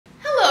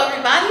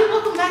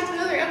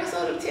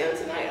Tam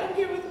Tonight. I'm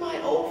here with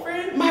my old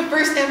friend, my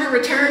first ever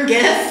return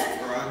guest,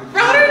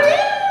 ROTR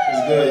Dae.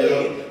 It's good,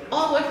 yo.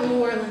 All the way from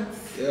New Orleans.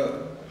 Yeah.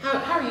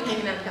 How are you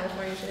hanging out in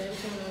California today?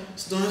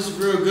 It's doing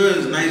real good.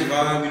 It's a nice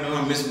vibe, you know.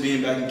 I miss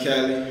being back in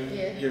Cali.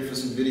 Yeah. Here for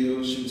some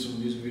videos, shooting some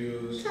music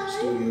videos,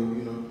 studio,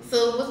 you know.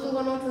 So what's been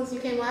going on since you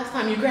came last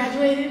time? You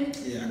graduated?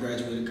 Yeah, I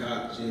graduated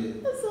college, yeah.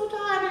 That's so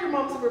tired. Your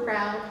mom's super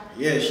proud.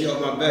 Yeah, she off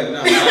my back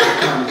now.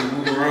 I kind of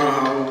move around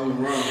how I want to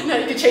move around. Now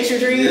you can chase your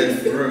dreams. Yeah,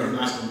 for real.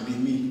 Not gonna be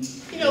me.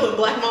 You know the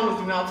black mamas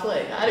do not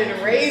play. I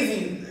didn't raise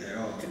you At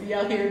all. to be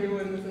out here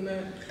doing this and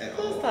that. At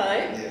So all. it's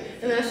tight. Yeah.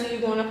 And I see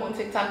you going up on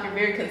TikTok. You're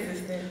very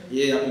consistent.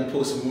 Yeah, I've been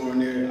posting more on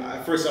there.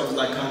 At first I was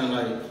like kind of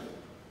like,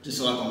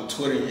 just like on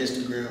Twitter and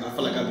Instagram. I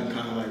feel like I've been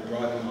kind of like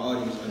broadening my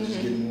audience, like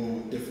just getting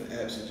more on different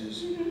apps and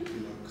just, you know,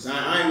 because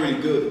I ain't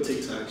really good with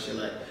TikTok shit.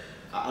 Like,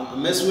 I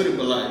mess with it,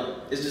 but like,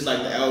 it's just like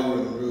the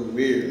algorithm real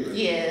weird. Like,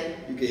 Yeah.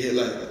 you can hit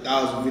like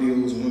 1,000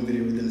 videos in one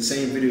video, then the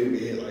same video can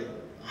hit like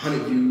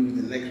 100 views,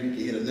 then the next week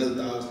you hit another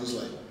 1,000. It's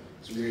like,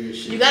 it's weird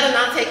shit. You gotta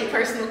not take it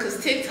personal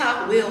because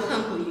TikTok will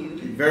humble you.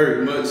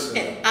 Very much so.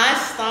 And I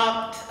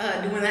stopped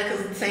doing that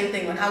because the same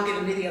thing, like I'll get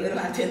a video, it'll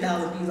have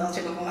 10,000 views, I'll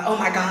check my phone, like, oh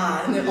my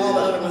God, and then all the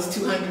other ones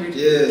 200,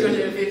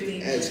 250.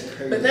 That's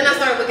crazy. But then I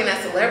started looking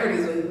at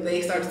celebrities when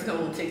they started to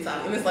come on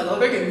TikTok, and it's like, oh,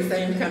 they're getting the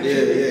same kind of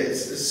shit. Yeah,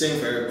 it's the same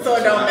for everybody. So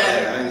it don't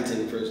matter. I ain't take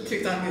it personally.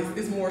 TikTok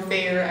is more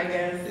fair, I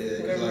guess.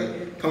 Yeah, whatever.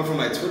 like, coming from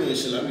like Twitter and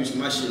shit, like, I'm used to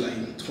my shit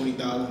like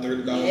 20,000,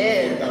 30,000,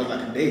 Yeah. 40,000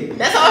 like a day.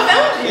 That's how I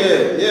found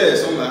you. Yeah,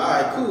 so I'm like,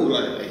 alright, cool,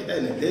 like, I hit that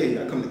in a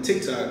day. I come to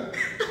TikTok,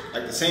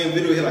 like the same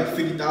video hit like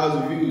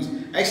 50,000 views.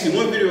 Actually,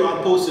 one video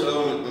I posted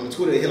on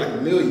Twitter, it hit like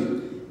 1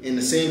 million. And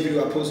the same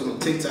video I posted on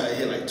TikTok, it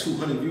hit like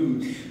 200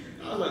 views.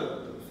 I was like,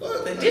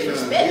 fuck. The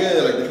disrespect.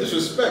 Yeah, like the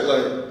disrespect,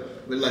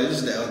 but like, this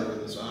is the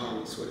algorithm, so I don't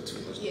really sweat it too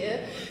much.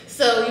 Yeah.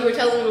 So you were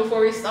telling me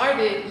before we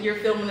started, you're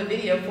filming a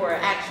video for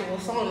an actual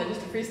song, not just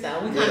a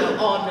freestyle. We kind of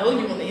all know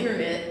you on the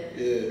internet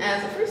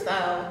as a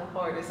freestyle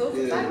artist, so it's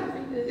exciting for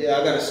you. Yeah,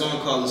 I got a song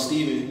called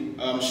Steven.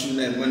 I'm shooting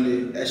that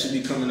Monday. That should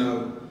be coming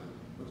out.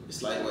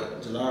 It's like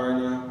what, July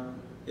right now?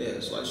 Yeah,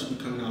 so it should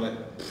be coming out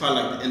like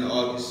probably like the end of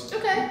August.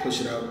 Okay.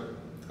 Push it out.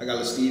 I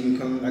got Steven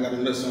coming. I got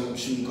another song I'm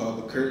shooting called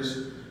The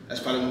Curse.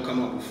 That's probably gonna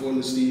come out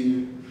before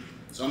Steven.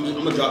 So I'm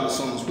gonna drop the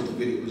songs with the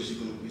video. It's just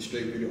gonna be a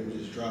straight video. I'm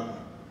just dropping.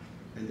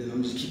 And then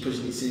I'm just keep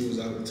pushing these singles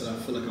out until I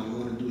feel like I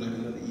want to do like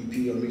another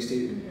EP or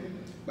mixtape.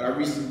 But I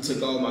recently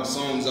took all my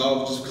songs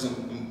off just because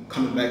I'm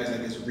coming back as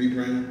like this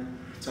rebrand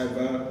type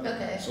vibe.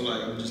 Okay. So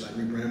like I'm just like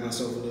rebrand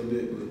myself a little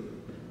bit, but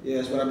yeah,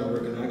 that's what I've been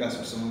working on. I got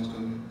some songs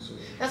coming. So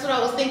That's what I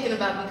was thinking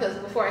about because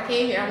before I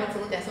came here, I went to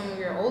look at some of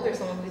your older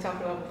songs we talked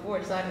about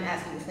before, so I didn't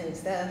ask you the same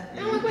stuff. And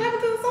I'm like, what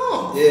happened to the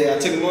songs? yeah, I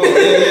took them off.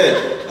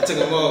 Yeah. I took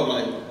them off.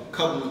 Like a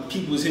couple of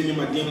people was hitting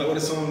me in my DM like, what are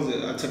the songs?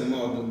 I took them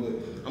off,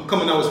 but I'm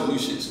coming out with some new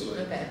shit. So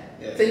like, Okay.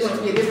 Yeah, So you want it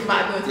to be a different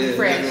vibe, you want it to be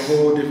fresh. Yeah, a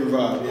whole different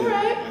vibe. Yeah. All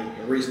right. Like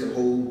erase the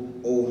whole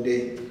old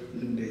day,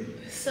 new day.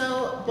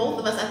 So both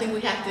of us, I think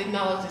we have to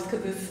acknowledge this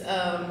because it's.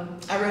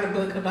 I read a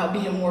book about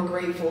being more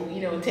grateful,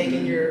 you know, and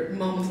taking your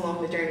moments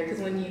along the journey. Because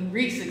when you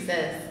reach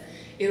success,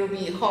 it'll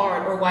be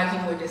hard, or why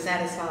people are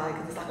dissatisfied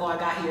because it's like, oh, I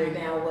got here,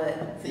 now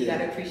what? So you got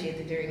to appreciate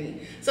the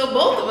journey. So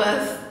both of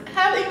us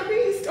have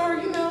increased, or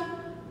you know,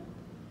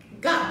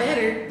 got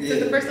better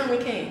since the first time we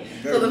came.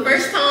 So the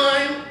first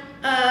time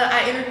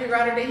I interviewed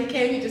ROTR Dae, he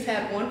came. He just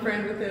had one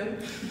friend with him.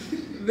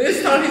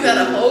 This time he's got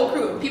a whole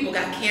crew of people,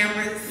 got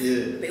cameras.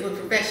 Yeah. They look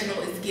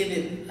professional. It's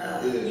giving,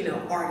 you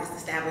know, artists,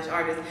 established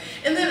artists.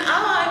 And then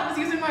I was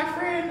using my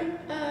friend,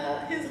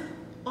 his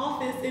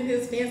office in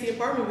his fancy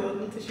apartment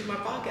building to shoot my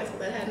podcast,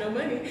 but I had no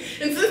money.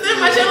 And since then,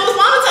 my channel was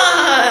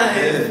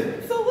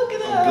monetized. Yeah. So look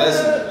at us.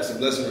 Blessing. That's a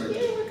blessing right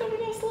there. Yeah, we're coming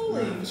out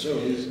slowly. For sure,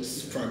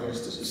 it's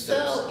progress. It's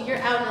steps. So you're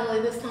out in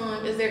LA this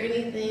time. Is there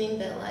anything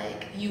that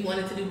like you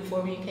wanted to do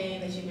before you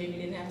came that you maybe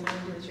didn't have time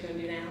to do that you're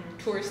gonna do now,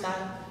 tourist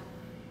style?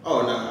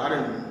 Oh no,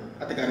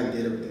 I think I done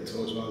did everything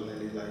towards Wild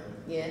Lady. Like,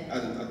 Yeah.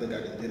 I think I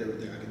done did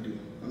everything I could do.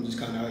 I'm just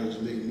kind of out here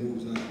just making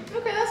moves now.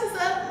 Okay, that's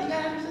what's up. You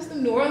got every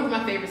system. New Orleans is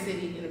my favorite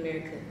city in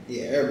America.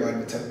 Yeah, everybody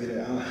can tell me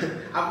that.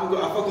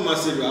 I fuck with my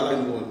city. I like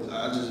New Orleans.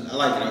 I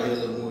like it out here a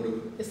little more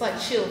though. It's like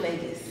chill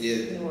Vegas.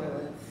 Yeah. New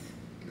Orleans.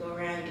 Go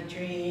around, get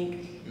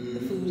drink. The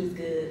food is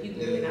good.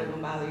 People really not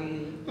gonna bother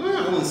you.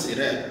 I wouldn't say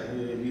that.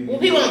 Well,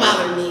 people don't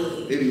bother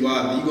me. They be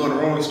wild. You go on the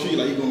wrong street,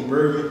 like you going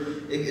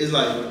Bourbon. It's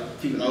like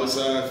people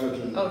outside,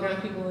 fucking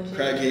Drunk people and shit.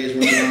 crackheads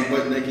running around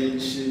butt naked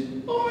and shit.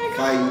 Oh my god.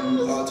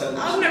 Fighting, all types of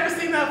I've shit. never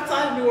seen that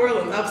outside of New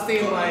Orleans. I've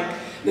seen like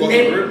the Walking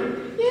neighborhood.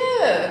 Bourbon?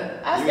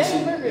 Yeah, I've You seen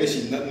ain't burgers.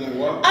 see nothing like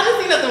wild. I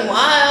didn't see nothing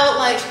wild.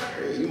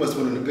 Like, You must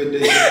have been on the good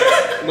days.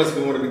 It must have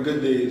been one of the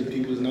good days.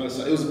 People was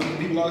outside. It was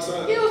people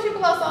outside. yeah, it was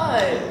people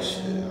outside. Oh,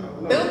 shit, I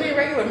don't know. They was being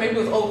regular. Maybe it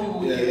was old people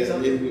weekend or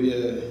something. maybe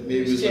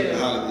it was like a Shit.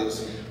 holiday or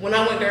something. When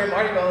I went during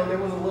Mardi Gras, there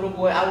was a little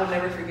boy. I will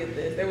never forget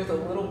this. There was a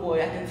little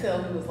boy. I can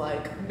tell he was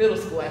like middle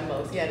school at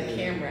most. He had a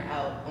camera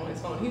out on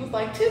his phone. He was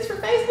like, "Tits for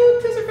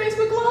Facebook, tits for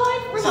Facebook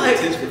Live." We're like,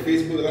 "Tits for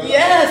Facebook Live."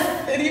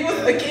 Yes, and he was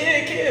a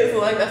kid. So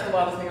like, that's the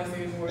wildest thing I've seen.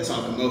 That's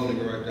all the milk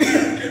nigga right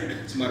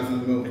there. Somebody from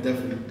the milk,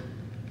 definitely.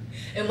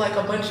 And like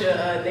a bunch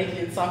of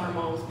naked soccer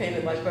moms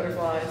painted like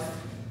butterflies.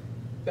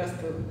 That's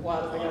the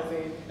wildest thing I've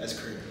seen. That's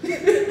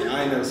crazy.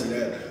 I ain't never seen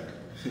that.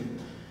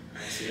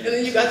 And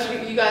then you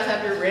guys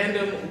have your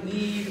random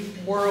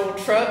weed world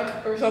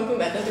truck or something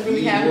that doesn't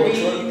really have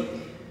weed.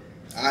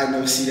 I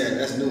never see that.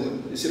 That's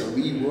new. Is it a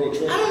weed world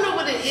truck? I don't know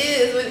what it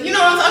is, but you know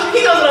what I'm talking.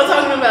 He knows what I'm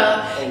talking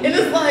about. Oh, and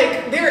it's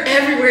like they're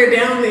everywhere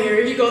down there.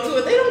 If you go to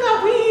it, they don't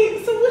got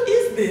weed. So what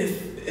is this?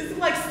 Is it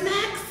like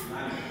snacks?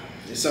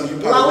 It's something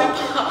you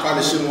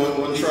probably should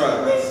want to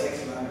try.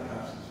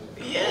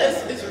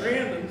 Yes, it's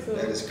random. So.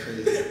 That is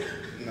crazy.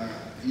 Nah,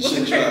 you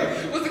shouldn't try.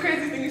 What's the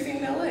craziest thing you've seen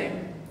in LA?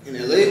 In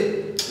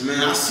LA,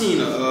 man, I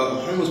seen a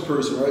homeless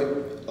person, right?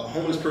 A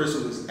homeless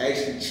person was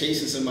actually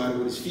chasing somebody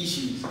with his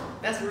feces.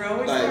 That's where I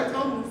always start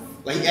homeless.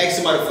 Like he asked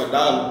somebody for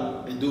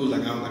 $1, and dude was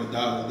like, I don't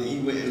got $1. And then he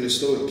went in the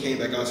store and came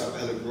back outside with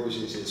hella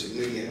groceries and said, so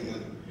he had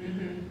money.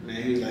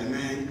 Man, he was like,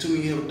 man, you told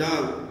me you have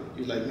 $1.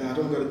 He was like, nah, I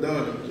don't got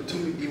 $1. He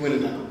told me he went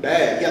in like a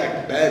bag. He had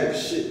like a bag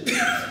of shit.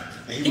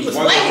 And he was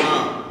walking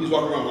around. He was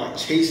walking around like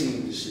chasing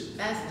him and shit.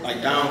 That's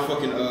like down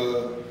fucking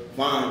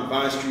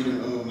Vine Street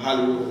in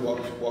Hollywood,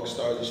 walk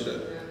stars and shit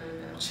up.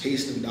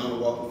 Chased him down the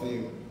walk with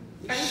him.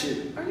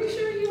 Shit. Are you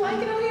sure you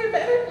like it out here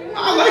better?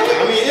 I like it.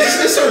 I mean,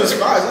 it's certain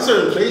spots, it's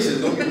certain places.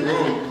 Don't get me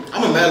wrong.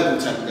 I'm a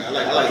Malibu type of guy. I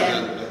like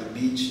Malibu, like the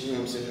beach. You know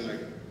what I'm saying? Like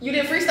you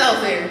did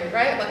freestyles there,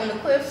 right? Like on the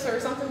cliffs or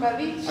something by the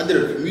beach. I did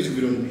a music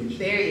video on the beach.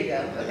 There you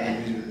go. Okay.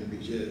 Music video on the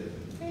beach.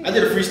 Yeah. I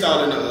did a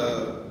freestyle in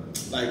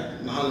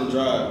like Mulholland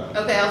Drive.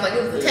 Okay, I was like,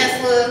 it was the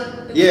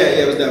Tesla. Yeah,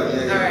 it was that one.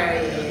 Yeah, all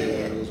right.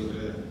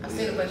 Yeah. I've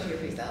seen a bunch of your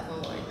freestyles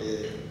online.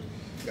 Yeah.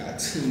 Got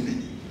too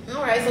many.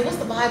 All right. So what's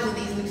the vibes of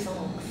these new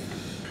songs?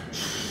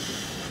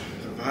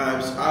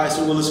 Vibes. Alright,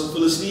 so for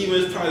the Steve,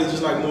 it's probably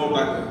just like more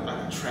like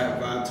a trap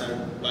vibe type,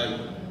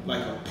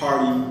 like a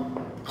party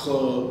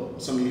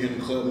club. Something you hear in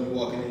the club when you're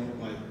walking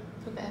in, like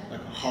a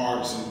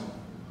hard song.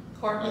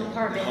 Hard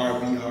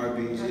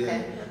beats,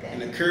 yeah. Okay.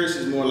 And the curse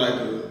is more like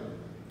a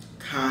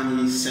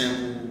Kanye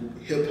sample,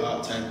 hip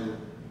hop type of,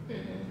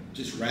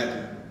 just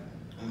rapping.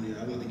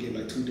 I want to give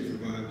like two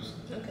different vibes.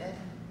 Okay.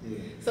 Yeah.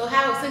 So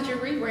since your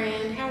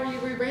rebrand, how are you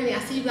rebranding? I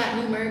see you got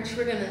new merch.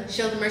 We're gonna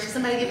show the merch. Can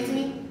somebody give it to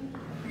me?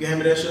 You hand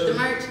me that shirt? The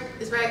merch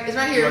is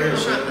right here in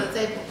front of the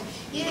table.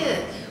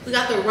 Yeah, we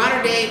got the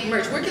ROTR Dae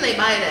merch. Where can they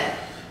buy it at?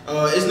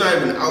 It's not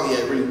even out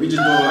yet, really. We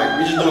just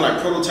doing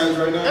like prototypes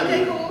right now.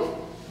 Okay,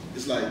 cool.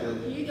 It's like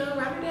here you go,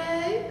 ROTR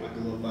Dae. Like a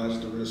little vibes,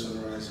 the real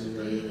sunrise here,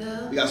 right? There you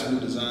go. We got some new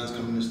designs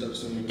coming and stuff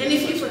soon. And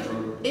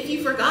if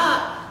you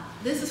forgot,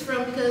 this is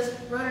from because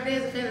ROTR Dae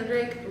is a fan of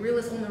Drake.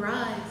 Realist on the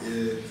rise.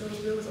 Yeah. So it's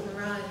Realist on the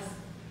rise.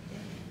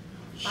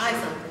 Yeah. Buy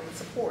something.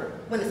 Support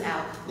when it's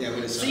out. Yeah,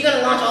 when it's out. So you're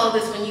gonna launch all of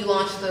this when you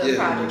launch the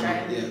project,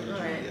 right? Yeah. All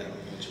right.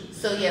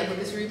 So yeah, with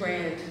this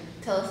rebrand,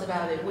 tell us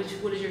about it. What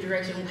is your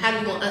direction? How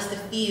do you want us to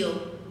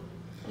feel?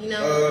 You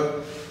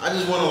know? I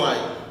just want to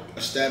like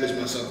establish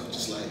myself,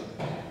 just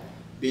like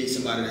being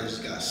somebody that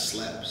just got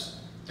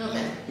slaps. Okay.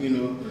 Like, you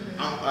know,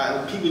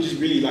 people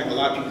just really like a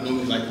lot of people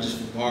know me like just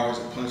for bars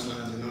and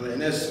punchlines and all that.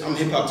 And I'm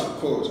hip hop to the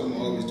core, so I'm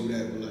gonna always do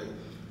that. But like,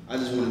 I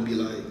just want to be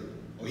like,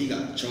 oh, he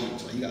got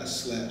joints, like he got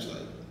slaps, like.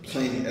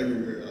 Playing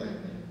everywhere, like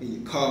in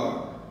your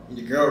car, in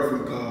your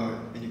girlfriend car,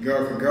 in your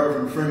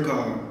girlfriend friend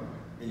car,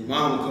 in your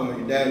mama car,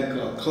 your daddy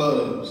car,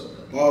 clubs,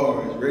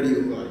 bars, radio.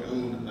 Like I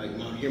want to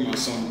like hear my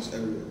songs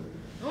everywhere.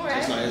 All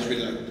right. So it's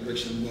really like the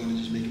direction I'm going to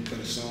just making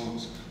better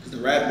songs. Cause the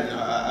rapping,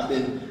 I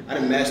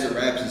didn't master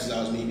rap since I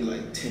was maybe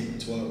like 10,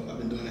 12. I've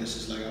been doing that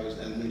since like I was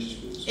at elementary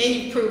school. So. And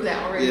you proved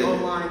that already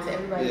online to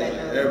everybody that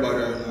knows. Everybody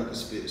already know I can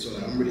spit. So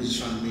like I'm really just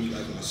trying to make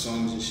like my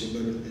songs and shit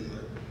better and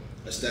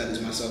like establish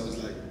myself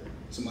as like.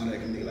 Somebody that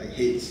can make like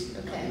hits,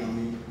 okay. You know what I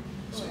mean?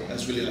 So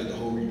that's really like the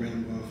whole rebrand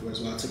I'm going for. That's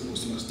why I took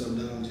most of my stuff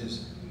down,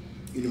 just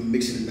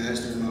mixing and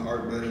mastering my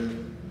art better,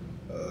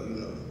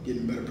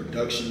 getting better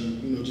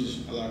production,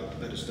 just a lot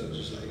of better stuff,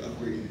 just like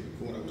upgrading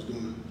from what I was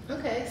doing.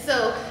 Okay,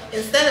 so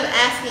instead of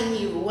asking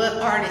you what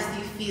artist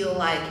you feel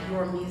like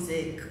your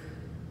music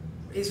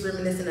is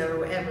reminiscent of or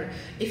whatever,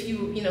 if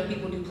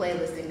people do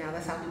playlisting now,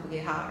 that's how people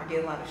get hot or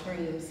get a lot of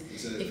streams.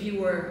 Exactly. If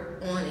you were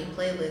on a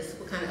playlist,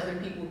 what kind of other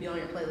people would be on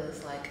your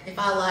playlist? Like, if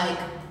I like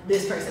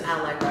this person,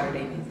 I like ROTR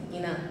Dae music,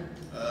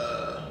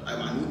 Like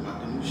my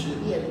new shit.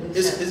 Yeah, the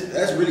new stuff.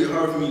 That's really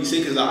hard for me to say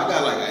because I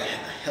got like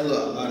a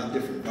lot of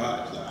different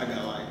vibes. Like I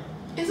got like.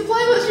 It's a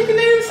playlist. You can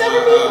name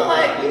several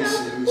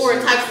people, or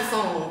types of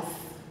songs.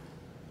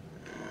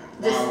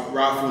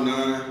 Raffle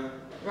 9.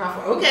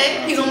 Raffle,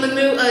 okay. He's on the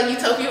new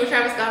Utopia with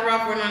Travis Scott.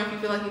 Raffle 9, if you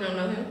feel like you don't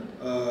know him.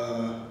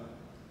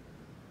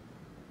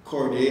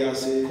 Cordae, I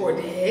said.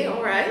 Cordae,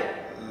 all right.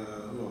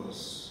 Who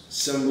else?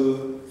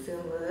 Simba.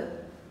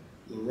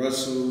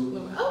 Russell.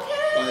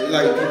 Okay.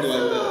 Like people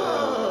like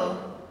that.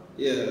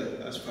 Yeah,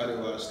 that's probably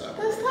why I stopped.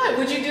 That's tight.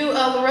 Would you do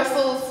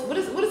Russell's? What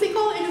does he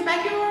call it in his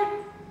backyard?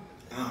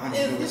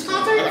 His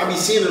concert? I be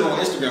seeing it on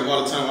Instagram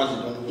all the time. I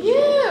just don't know.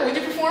 Yeah. Would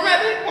you perform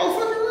at it? Oh,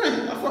 fucking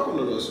right. I fuck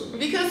with Russell.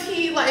 Because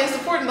he is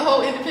supporting the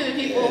whole independent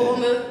people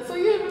on the. So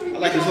yeah. I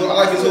like his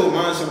whole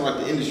mindset like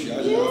the industry.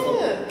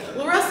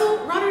 Russell,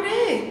 ROTR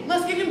Dae.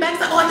 Let's get him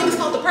backside. Oh, I think it's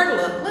called the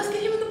Pergola. Let's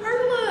get him in the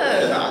Pergola.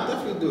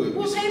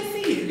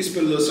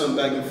 spit a little something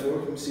back and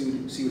forth. Let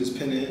me see what his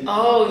pen is.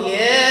 Oh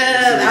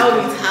yeah, that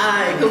would be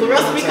tight. Because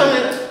Russ will be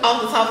coming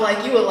off the top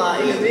like you a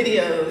lot in your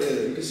videos.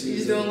 Yeah, you can see. You're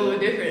just doing a little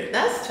different.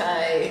 That's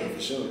tight. Yeah,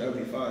 for sure, that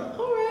would be fine.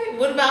 All right.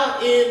 What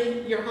about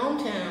in your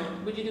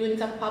hometown? Would you do any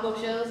type of pop-up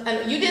shows? I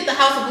know you did the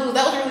House of Blues.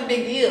 That was a really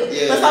big deal.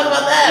 Yeah. Let's talk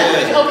about that. Yeah. What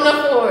did you open up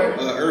for?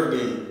 Earth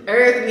Game.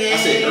 Earth Game. I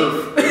said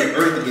Earth.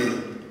 Earth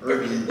Game.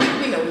 Earth Game.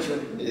 We know what you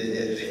want to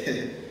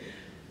do.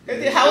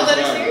 Yeah. How was that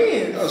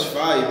experience? That was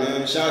fire,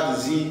 man. Shout out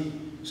to Z.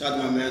 Shout out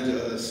to my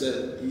manager.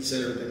 He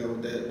set everything up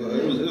with that. But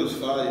it was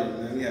fire,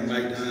 man. We had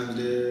Mike Dimes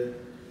there.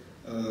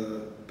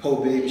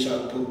 Poe Baby. Shout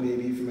out to Poe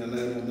Baby from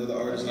Atlanta. Another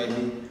artist like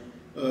me.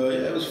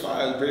 Yeah, it was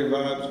fire. Great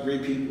vibes.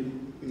 Great people.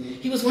 You know.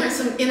 He was wearing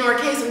some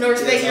NRK, some No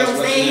Respect here on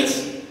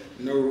stage.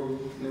 No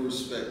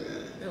respect,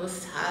 man. It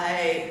was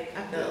tight.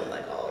 I felt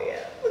like, oh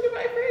yeah, look at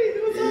my face.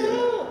 It was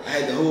so I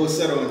had the whole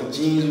set on, the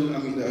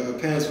jeans, the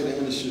pants with the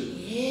undershirt.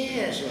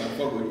 Yeah. So I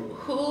fuck with it.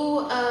 Who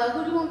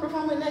do you want to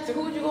perform with next, or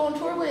who would you go on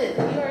tour with?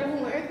 You already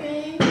went with Earth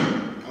Gang? I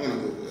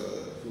want to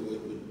go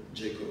with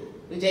J. Cole.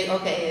 With J.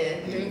 Okay,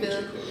 yeah.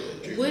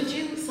 Dreamville. Would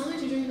you sign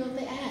to Dreamville if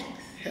they ask?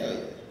 Hell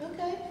yeah.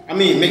 Okay. I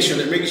mean, making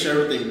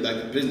sure everything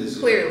like the business.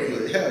 Clearly.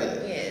 But hell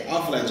yeah. Yeah.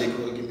 I feel like J.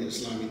 Cole would give me a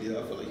slimy deal.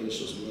 I feel like he'll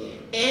show some love.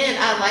 And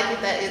I like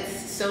it that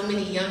it's so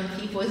many young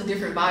people. It's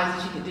different vibes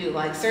that you can do.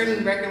 Like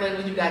certain record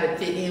labels, you got to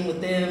fit in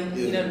with them,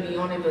 you know, to be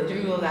on it. But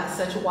Dreamville got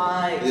such a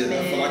wide span.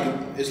 I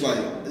feel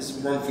like it's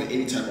run for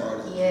any type of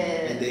artist.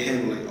 Yeah. And they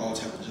handle like all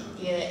type of jobs.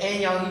 Yeah,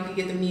 and you could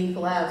get the mean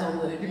collabs on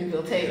the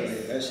Dreamville tapes.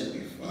 Yeah, that should be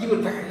fun. You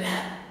would burn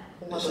that.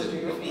 That should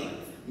be fun.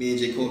 Me and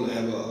J. Cole would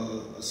have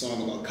a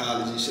song about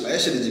college and shit. Like,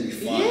 that shit would just be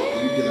fun.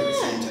 Yeah. You get like the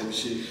same type of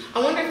shit. I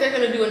wonder if they're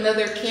gonna do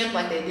another camp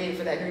like they did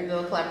for that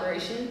Dreamville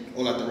collaboration.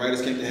 Or like the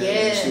writers camp they had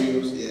in the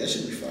studios. Yeah, that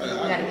should be fun. We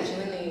gotta get you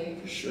in there.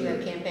 For sure. We got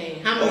a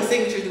campaign. How many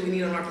signatures do we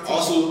need on our petition?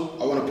 Also,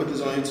 I want to put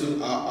this on here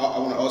too. I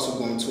want to also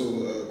go on tour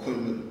with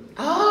Quentin Miller.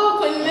 Oh,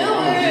 Quentin Miller.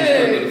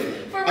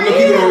 I know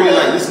people don't really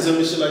like listen to him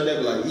and shit like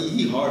that, but like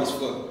he hard as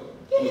fuck.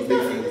 Yeah, he's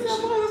not hard.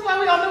 That's why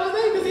we all know his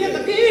name, because he has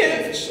the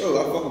pen. For sure,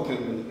 I fuck with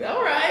Quentin Miller.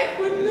 All right,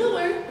 Quentin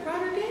Miller,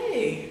 ROTR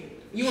Dae.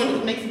 You want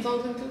to make some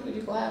songs with him too? Would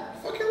you collab?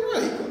 Fucking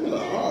right, Quentin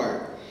Miller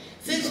hard.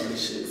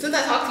 Since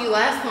I talked to you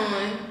last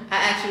time, I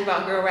asked you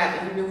about girl rap,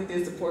 and you really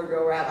did support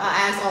girl rap.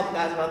 I asked all the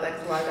guys about that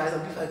because a lot of guys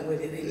don't be fucking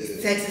with it. They be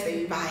sexist, they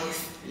be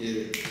biased.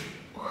 Yeah.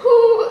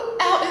 Who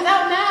is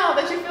out now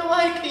that you feel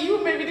like you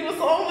would maybe do a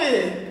song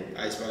with?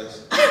 Ice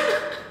Spice.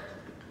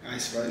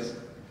 Ice Spice.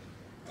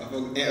 I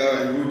fuck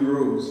and Ruby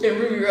Rose. And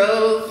Ruby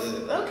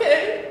Rose. Yeah.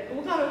 Okay.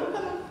 What kind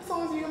of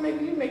songs are you gonna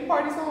make? You make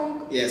party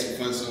songs? Yeah, some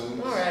fun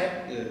songs. All right.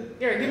 Yeah.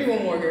 Here, give me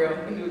one more girl.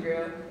 You can do a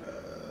girl.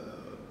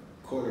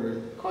 Coyle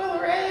Ray. Coyle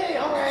Ray.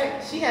 All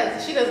right. She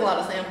does a lot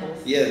of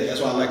samples. Yeah,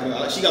 that's why I like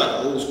her. She got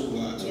like an old school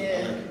vibe too. Yeah.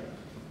 I like it.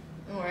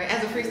 All right.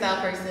 As a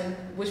freestyle person,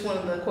 which one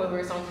of the Coyle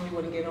Ray songs do you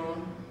want to get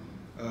on?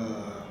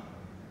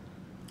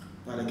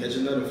 About to catch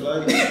another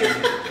flight. We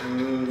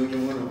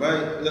can want to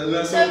bite.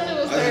 That song. I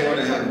just want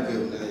to have a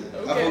good night.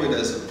 Okay. I fuck with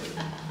that song.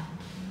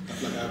 I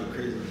feel like I have a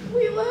crazy one.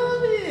 We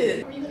love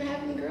it. Are you gonna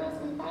have any girls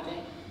in the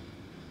project?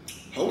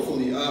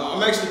 Hopefully.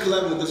 I'm actually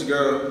collabing with this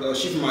girl.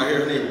 She's from out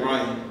here. Her name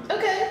Ryan.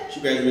 Okay. She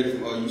graduated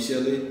from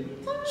UCLA.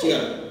 She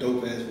got a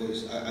dope ass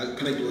voice. I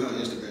connected with her on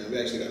Instagram. We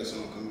actually got a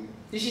song coming.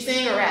 Did she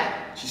sing or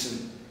rap? She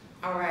sang.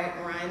 All right,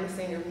 Ryan, the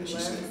singer. We love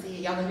to see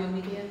it. Y'all gonna do a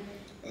weekend?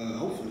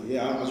 Hopefully.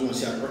 Yeah, I just want to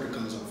see how the record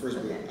comes out first,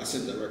 but I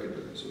sent that record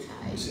to her, so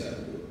we'll see how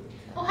it goes.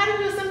 Oh, how did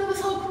you assemble this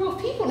whole crew of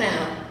people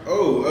now?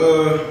 Oh,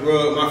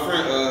 well, my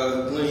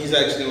friend Glenn, he's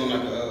actually on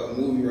like a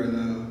movie right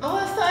now. Oh,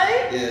 that's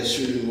tight. Yeah,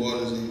 shooting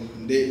waters, and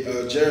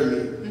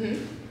Jeremy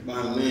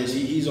behind the lens,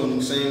 he's on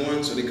the same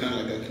one, so they kind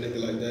of like got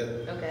connected like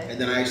that. Okay. And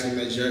then I actually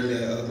met Jeremy,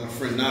 my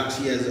friend Knox.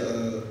 He has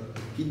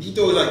he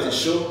throws like the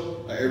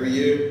show like every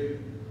year,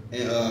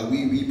 and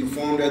we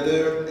performed out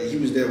there, and he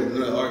was there with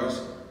another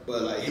artist.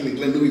 But like him and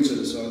Glenn knew each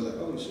other, so I was like,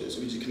 oh shit, so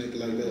we just connected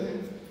like that,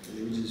 and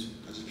then I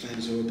just planned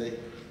this whole thing.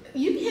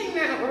 You be hanging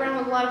around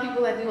with a lot of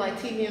people that do like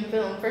TV and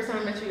film. First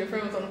time I met you, your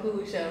friend was on the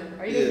Hulu show.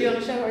 Are you gonna be on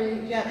the show? Or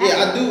you got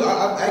I do.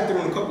 I've acted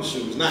on a couple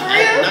shows. Not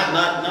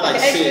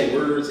like saying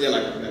words. Yeah,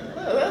 like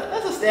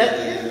that's a step.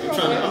 Yeah,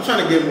 I'm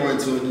trying to get more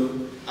into it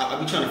though. I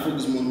be trying to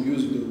focus more on the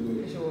music though.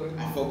 But sure.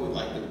 I fuck with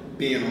like the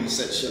being on the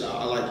set shit.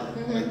 I like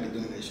it. I like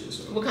doing that shit.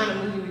 So. What kind of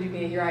movie would you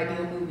be in? Your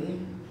ideal movie?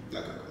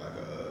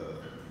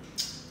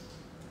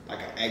 Like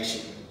an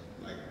action,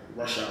 like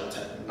Rush Hour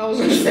type movie. I was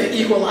gonna say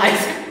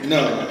Equalizer.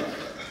 No.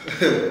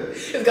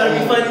 It's gotta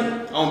be funny.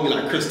 I don't be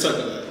like Chris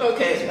Tucker. Like,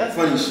 okay, that's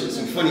funny shit,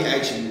 some funny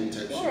action movie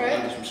type shit. Right.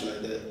 I like some shit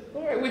like that.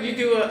 All right, would you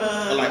do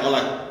a? Or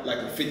like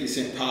a 50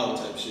 Cent Power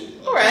type shit.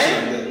 Like, all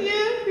right. Like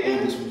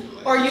Yeah.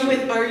 Are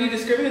you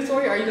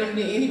discriminatory? Are you gonna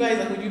be anybody?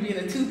 Like, would you be in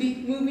a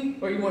Tubi movie,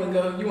 or you want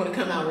to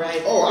come out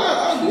right? Oh,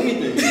 I'll do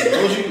anything.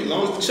 As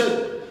long as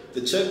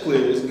the check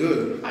clear is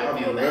good. I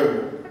feel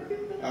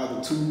that.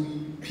 I'll do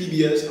Tubi,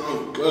 PBS,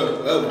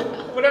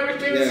 whatever. Whatever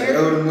streaming service.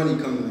 Whatever the money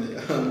coming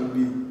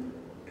in.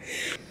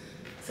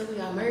 So we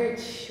got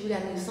merch, we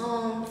got new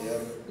songs,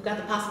 Yep. we got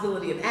the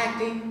possibility of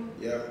acting.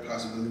 Yeah,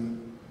 possibility.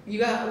 You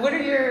got, what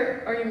are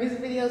your music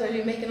videos? Are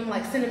you making them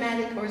like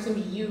cinematic, or it's gonna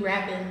be you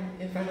rapping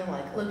in front of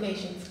like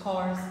locations,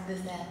 cars,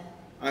 this, that?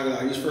 I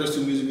like these first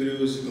 2 music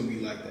videos is gonna be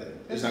like that.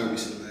 It's not gonna be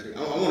cinematic.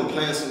 I want to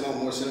plan something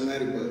more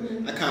cinematic,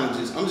 but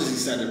I'm just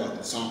excited about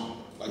the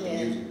song, like the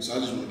music. So I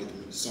just want to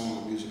get the song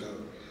and music out.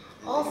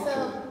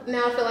 Also,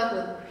 now I feel like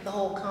with the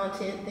whole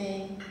content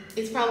thing,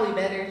 it's probably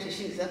better to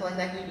shoot stuff like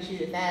that. You can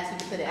shoot it fast, you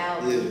can put it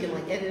out, you can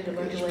like edit it a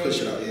bunch of ways.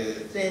 Push it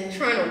out, than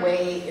trying to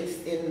wait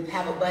and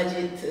have a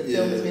budget to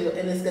film this video,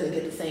 and it's gonna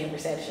get the same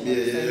reception.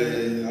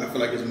 I feel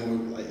like it's more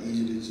like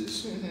easy to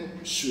just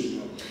shoot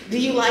them up. Do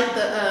you like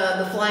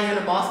the Fly and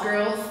the Boss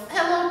girls?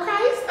 Hello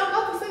Christ, I'm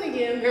about to sin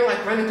again. They're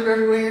like running through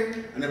everywhere.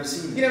 I never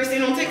seen it. You never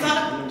seen it on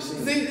TikTok? I never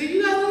seen it. Do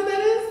you guys know what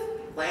that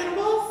is? Fly and the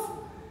Boss?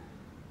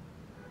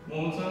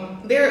 One more time?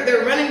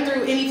 They're running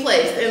through any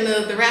place, and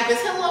the rap is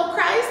 "Hello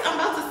Christ, I'm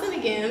about to sin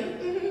again,"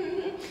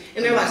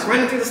 and they're like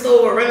running through the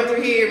store, running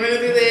through here, running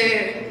through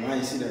there. I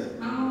ain't see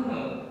that. I don't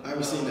know. I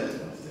haven't seen that.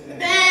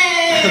 Dang! I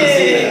haven't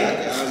seen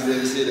that. I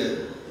never see that.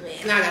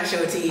 Man, now I gotta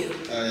show it to you.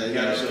 Yeah, you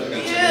gotta show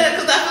it. Yeah,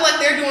 because I feel like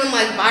they're doing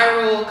like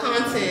viral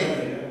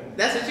content.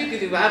 That's what you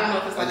could do, but I don't know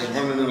if it's like just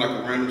running in like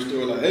a random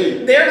store, like,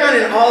 hey. They're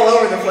running all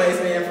over the place,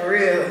 man, for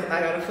real. I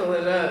gotta pull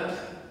it up.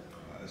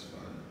 That's fine.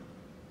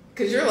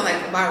 Cause you're like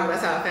viral,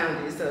 that's how I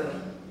found you, so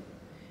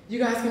you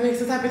guys can make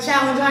some type of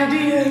challenge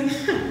idea. And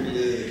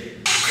they're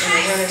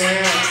running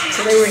around.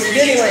 So they were in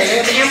Disneyland, they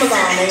went to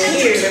Amazon, they were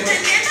here,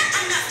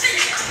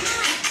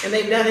 and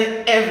they've done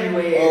it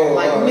everywhere.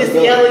 Like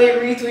Missy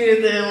Elliott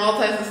retweeted them, all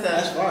types of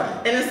stuff. That's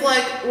fine. And it's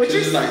like, what so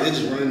you're just like they're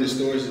just running the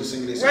stores and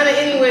singing this. Running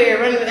anywhere,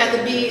 running at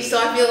the beach. So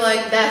I feel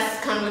like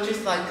that's kind of what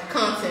you're like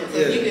content. So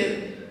you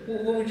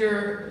can, what would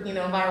your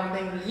viral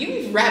thing be? You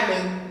was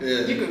rapping.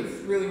 You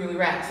could really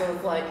rap. So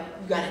it's like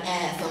you gotta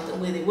add something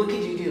with it. What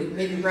could you do?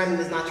 Maybe running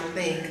is not your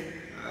thing.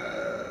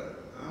 I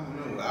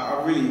don't know.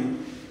 I really.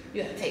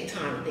 You gotta take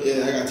time to think.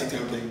 Yeah, I gotta take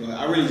time to think. But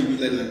I really be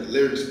letting like the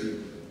lyrics speak.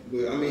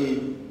 But I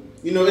mean.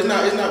 It's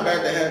not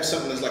bad to have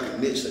something that's like a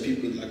niche that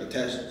people like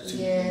attach to.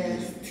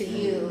 Yes, to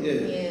you.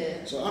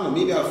 Yeah. So I don't know,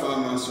 maybe I'll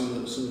find mine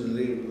sooner than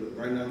later,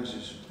 but right now it's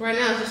just. Right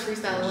now it's just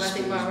freestyling. When I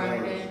think about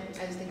ROTR Dae,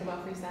 I just think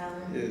about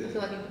freestyling. Yeah. I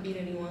feel like you could beat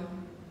anyone.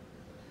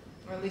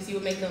 Or at least you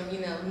would make them,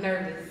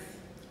 nervous.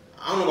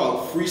 I don't know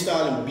about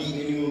freestyling beating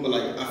anyone, but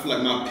like I feel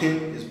like my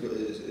pen is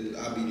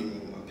I beat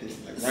anyone with my pen.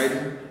 Like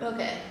writing.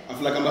 Okay. I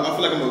feel like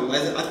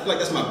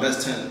that's my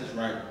best talent, is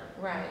writing.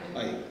 Right.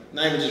 Like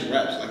not even just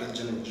raps, like in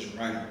general, just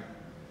writing.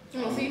 So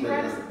you can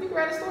write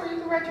a story, you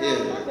can write your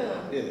own film.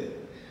 Yeah.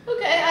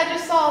 Okay, I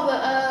just saw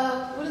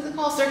the what is it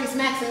called? Circus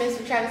Maximus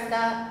with Travis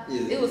Scott.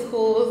 Yeah. It was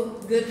cool. It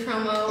was good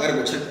promo. I gotta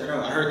go check that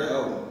out. I heard the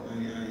album.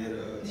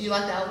 Did you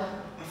like the album?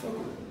 I fuck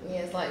with it. Yeah,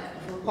 it's like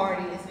for a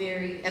party. It's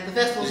very at the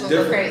festival. It's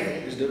different. Go crazy.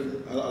 It's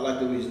different. I like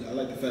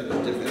the fact that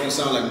it's different. It don't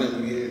sound like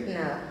nothing you hear.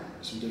 No.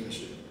 Some different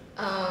shit.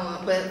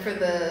 But for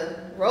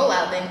the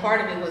rollout thing, part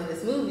of it was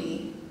this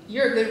movie.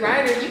 You're a good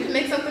writer. You can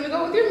make something to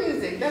go with your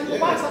music. That's the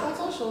box up on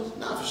socials.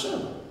 Nah, for sure.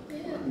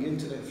 Yeah. I'm getting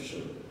to that for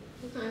sure.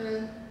 What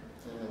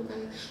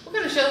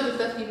kind of shows and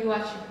stuff do you be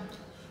watching?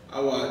 I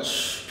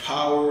watch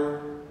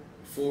Power,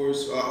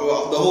 Force, the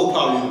whole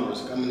Power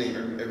universe. I'm gonna name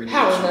every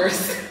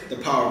Powerverse. The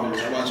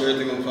Powerverse. I watch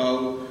everything on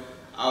Power.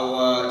 I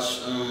watch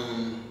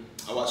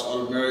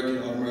All American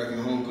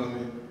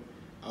Homecoming.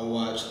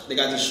 They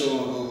got this show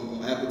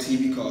on Apple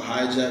TV called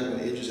Hijack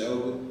with Idris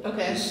Elba.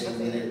 Okay.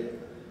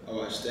 I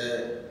watched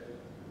that.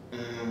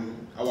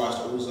 I watched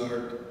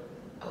Ozark.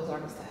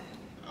 Ozark was that.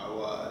 I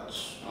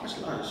watch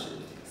a lot of shit.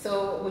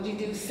 So would you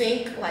do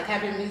sync, like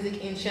have your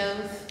music in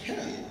shows? Hell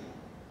yeah.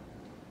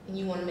 And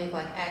you want to make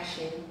like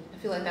action? I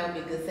feel like that would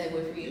be a good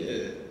segue for you.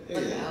 Yeah.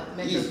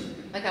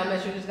 Like how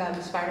Metro just got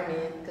into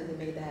Spider-Man because they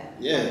made that.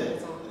 Yeah.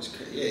 That's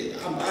crazy.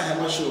 Yeah. I have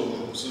my show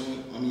on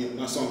song.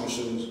 My song on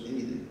shows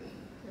anything.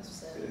 That's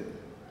what's up. Yeah.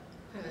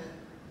 Kind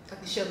of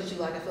like the show that you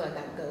like. I feel like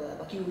that would go up.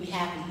 Like you would be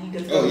happy. You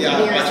could I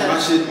watch my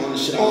shit on the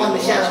shit. On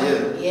the show.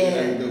 Watch,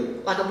 Yeah.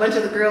 Like a bunch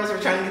of the girls were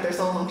trying to get their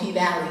song on P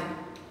Valley.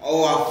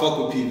 Oh, I fuck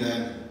with P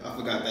Valley. I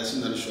forgot that's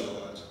another show I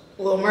watch.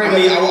 Little Mermaid.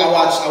 I mean, I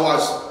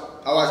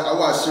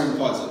watch certain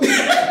parts of it,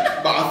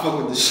 but I fuck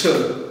with the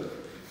show.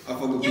 I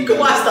fuck with. You can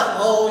watch the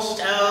whole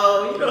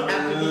show. You don't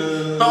have to be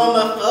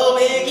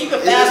homophobic. You can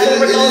fast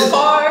forward those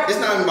parts. It's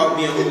not even about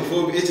being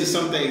homophobic. It's just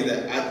some things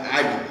that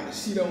I don't want to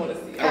see. You don't want to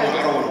see.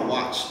 I don't want to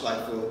watch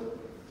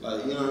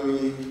you know what I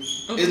mean.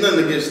 It's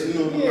nothing against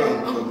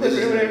I'm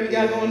pushing whatever you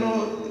got going on.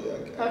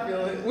 I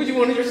feel it. Would you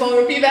want your song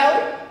in P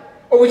Valley,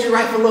 or would you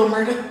write for Lil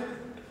Murda?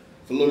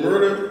 For Lil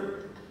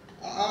Murda,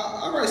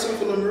 I write something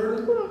for Lil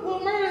Murda. Lil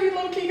Murda, he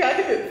low key got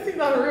hits. He's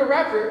not a real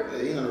rapper.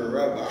 Yeah, he's not a real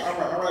rapper.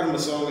 I write him a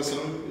song or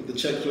something with the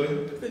check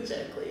clear. The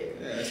check clear.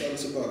 Yeah, that's all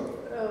it's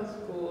about. That was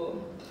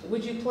cool.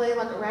 Would you play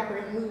like a rapper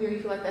in a movie, or you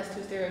feel like that's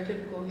too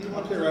stereotypical? You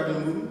want to play a rapper in a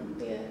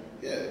movie? Yeah.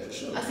 Yeah, for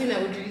sure. I seen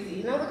that with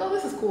Dreezy, and I was like, oh,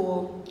 this is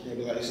cool. Yeah,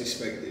 but like it's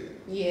expected.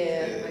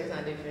 Yeah. Like it's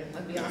not different.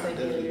 Like Beyonce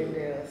being Dream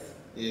Girls.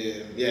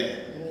 Yeah,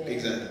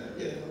 exactly.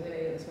 Yeah.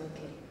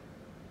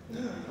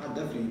 Nah, I'll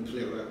definitely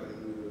play a rapper in a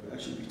movie. That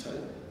should be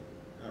tight.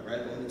 I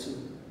rap on it too.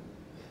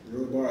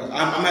 Real bars.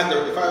 I'm at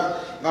the if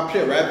I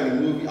play a rap in a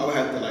movie, I would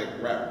have to like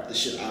rap the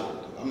shit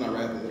out. I'm not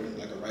rapping with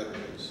like a rapper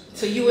is.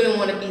 So you wouldn't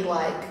want to be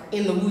like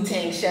in the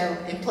Wu-Tang show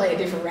and play a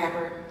different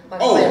rapper?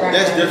 Like Oh,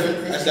 that's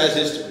different. That's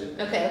history.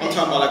 Okay. I'm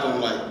talking about like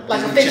on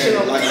like a Disney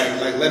fictional,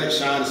 Channel, like Let It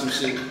Shine or some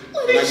shit.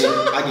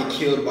 I get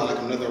killed by like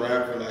another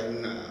rapper. Like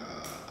nah,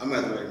 I'm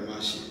at the write my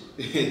shit.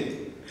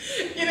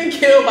 Getting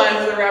killed by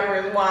another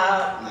rapper is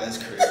wild. Nah, that's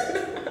crazy.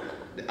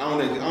 I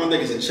don't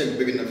think it's a check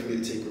big enough for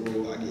me to take a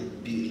role. I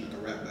get beat like a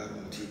rap battle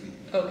on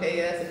TV. Okay,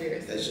 yeah, that's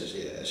embarrassing.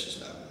 That's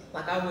just not me.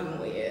 Like I wouldn't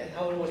want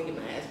to get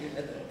my ass beat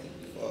nothing on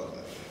TV. Fuck,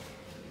 man.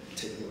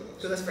 Take me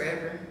else. So that's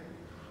forever.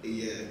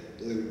 Yeah,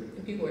 literally.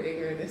 And people are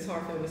ignorant. It's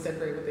hard for them to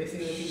separate what they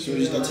see. As soon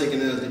as you start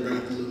taking L's, they bring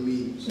up the little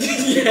memes.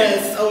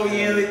 Yes. Oh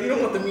yeah. Like, you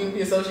don't want the meme to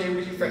be associated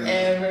with you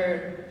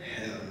forever.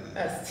 Hell no.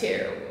 That's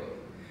terrible.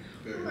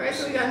 Very All right,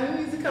 so we got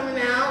new music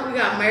coming out. We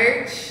got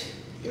merch.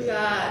 We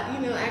got,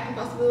 acting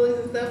possibilities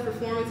and stuff,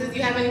 performances. Do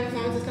you have any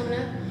performances coming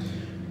up?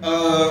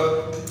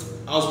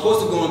 I was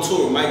supposed to go on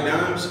tour with Mike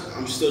Dimes.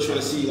 I'm still trying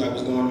to see like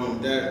what's going on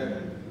with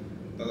that.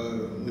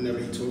 Whenever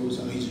he tours,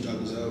 I know he just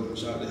dropped his album.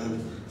 Shout out to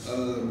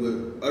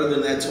him. But other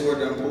than that tour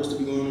that I'm supposed to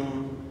be going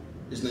on,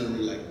 it's not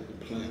really like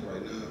planned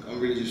right now. I'm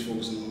really just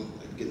focusing on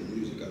like getting the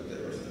music out there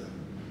right now.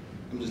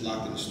 I'm just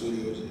locked in the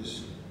studio,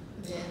 just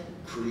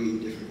creating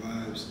different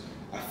vibes.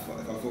 If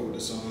I fuck with the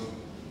song,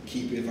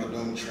 keep it. If I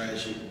don't,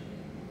 trash it.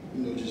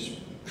 Just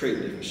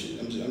creating different shit.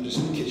 I'm just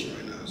in the kitchen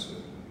right now, so.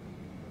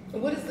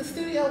 What is the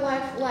studio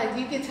life like?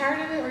 Do you get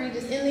tired of it, or are you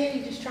just in there?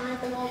 You just trying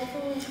things all the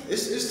time?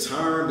 It's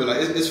tiring, but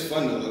like it's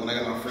fun though. Like when I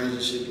got my friends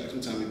and shit, like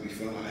sometimes it be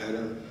fun. I had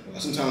them.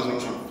 Like sometimes when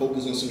I'm trying to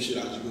focus on some shit,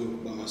 I just go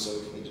by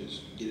myself and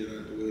just get it out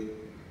of the way.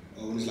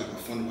 Or when it's like a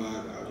fun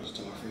vibe, I'll just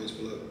tell my friends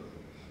pull up.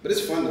 But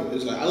it's fun though.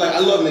 It's like I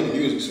love making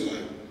music, so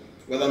like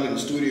whether I'm in the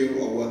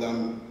studio or whether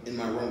I'm in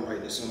my room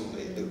writing a song,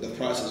 like the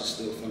process is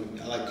still fun to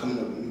me. I like coming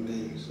up with new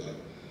things. Like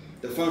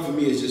the fun for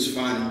me is just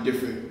finding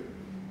different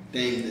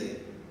things that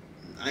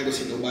I ain't gonna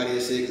say nobody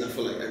has said because I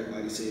feel like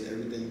everybody said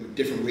everything, but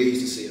different ways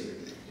to say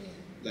everything.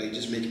 Yeah. Like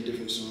just making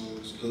different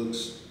songs,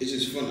 hooks. It's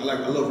just fun.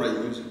 I love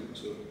writing music,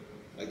 so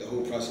like the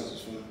whole process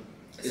is fun.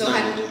 It's so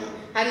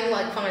how do you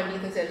like find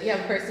beats and stuff? Do you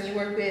have a person you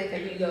work with, or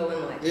do you go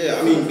and like? Yeah,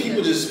 I mean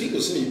people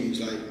send me beats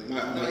like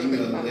my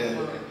email.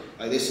 Yeah,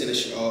 like they send us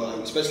shit all like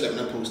especially like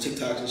when I post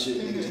TikToks and shit.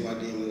 Niggas in my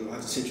DM like,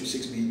 I just sent you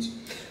 6 beats.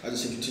 I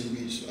just sent you 10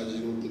 beats. I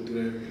just go look through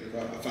there. And if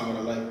I find what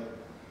I like.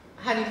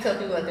 How do you tell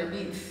people that their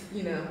beats,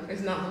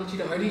 it's not what you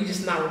don't, or do you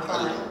just not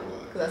reply?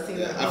 Because I see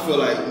that. I feel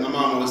like my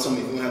mom always told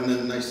me if you don't have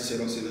nothing nice to say,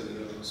 don't say nothing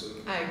at all. So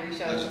I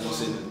agree, I just don't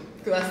say nothing.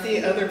 Because I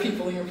see other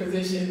people in your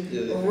position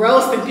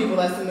roasting people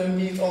that send them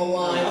beats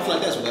online. I feel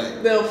like that's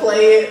what they'll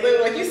play it.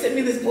 They're like, you sent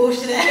me this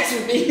bullshit ass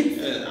for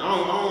beats. Yeah, I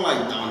don't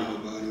like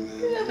downing nobody,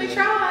 man. Yeah, they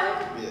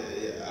tried.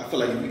 Yeah. I feel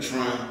like if you're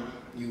trying,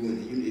 you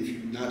win. If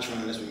you're not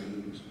trying, that's when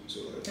you lose.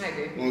 So I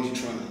agree. As long as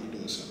you're trying, you're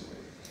doing something.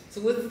 So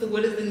what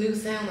is the new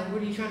sound? Like,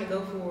 what are you trying to go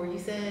for? You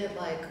said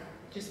like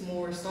just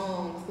more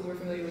songs because we're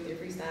familiar with your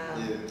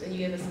freestyle, and you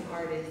gave us some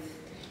artists.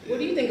 What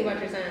do you think about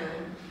your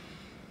sound?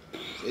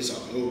 It's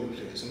all over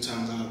the place.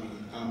 Sometimes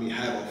I'll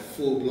have a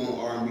full blown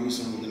R&B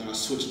song, then I'll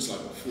switch it to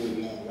like a full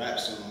blown rap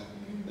song,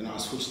 then I'll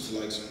switch it to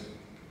like some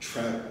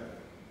trap,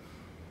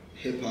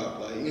 hip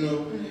hop, like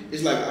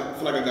It's like I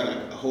feel like I got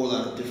like a whole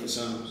lot of different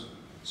sounds.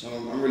 So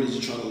I'm really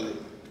just trying to like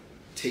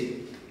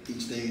take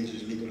each thing and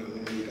just make what I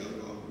want to make out of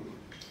it all.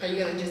 Are you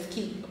gonna just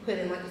keep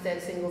putting, like you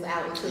said, singles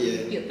out until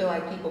you feel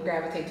like people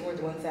gravitate towards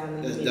one sound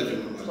and that's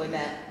definitely stuff like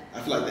that?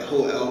 I feel like the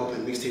whole album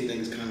and mixtape thing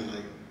is kind of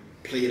like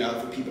played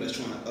out for people that's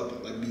trying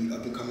to be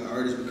up and coming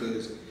artists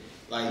because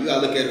like you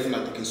gotta look at it from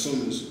like the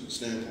consumer's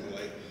standpoint.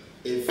 Like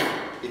if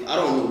I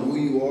don't know who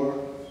you are,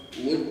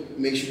 what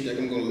makes you think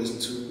I'm gonna listen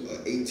to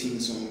an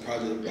 18-song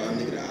project by a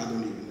nigga that I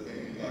don't even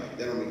know? Like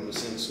that don't make no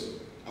sense. So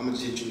I'm gonna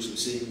just hit you with some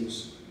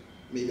singles,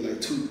 maybe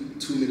like 2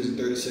 minutes and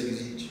 30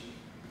 seconds each.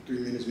 3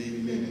 minutes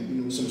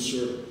maybe, some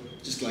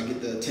short, just like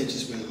get the attention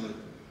span,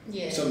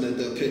 like something that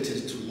they'll pay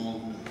attention to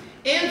long.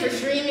 And for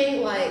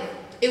streaming, like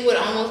it would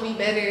almost be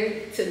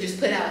better to just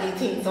put out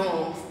 18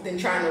 songs than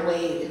trying to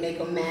wait and make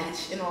them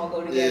match and all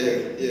go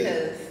together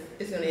because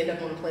it's gonna end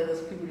up on a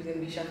playlist. People are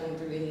gonna be shuffling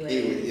through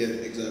anyway. Yeah,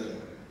 exactly.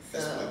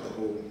 That's like the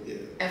whole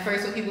At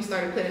first, when people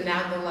started putting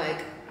out the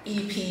like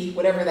EP,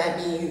 whatever that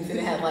means, and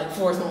it had like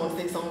 4 songs,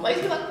 6 songs, like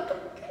you're like.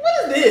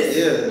 What is this?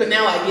 Yeah. But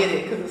now I get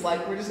it because it's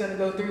like we're just gonna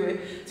go through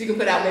it. So you can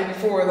put out maybe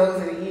 4 of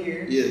those in a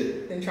year.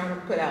 Yeah. Then trying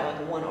to put out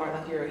like one art,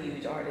 like you're a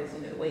huge artist,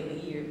 waiting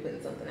a year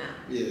putting something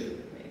out. Yeah.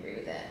 I agree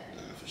with that.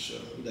 Nah, for sure.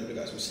 We definitely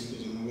got some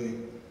singles on the way.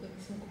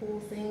 Some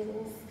cool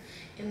singles.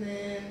 And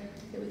then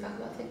did we talk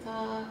about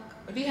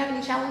TikTok? Do you have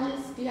any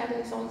challenges? Do you have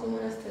any songs you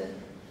want us to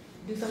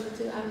do something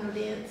to? I don't know,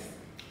 dance.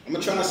 I'm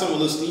gonna try something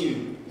with Lil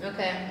Steven.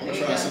 Okay. I'm gonna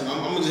try something.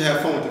 I'm gonna just have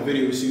fun with the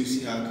video,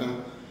 see how it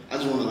come. I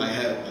just wanna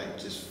have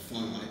just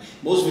fun.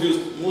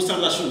 Most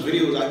times I shoot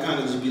videos, I kind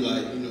of just be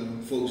like,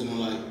 focusing on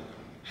like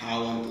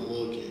how I want it to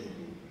look.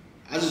 And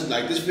I just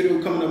like this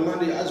video coming up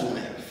Monday. I just want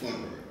to have fun.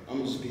 Bro.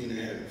 I'm just being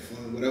there having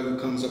fun. Whatever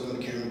comes up on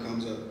the camera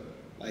comes up.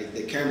 Like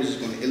the camera's just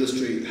going to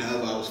illustrate how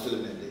I was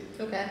feeling that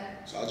day. Okay.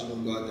 So I just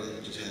want to go out there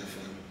and just have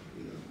fun,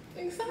 you know.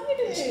 Excited.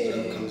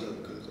 Whatever comes up,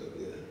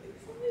 yeah.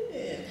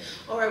 Excited.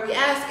 All right, we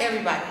asked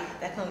everybody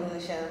that comes on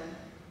the show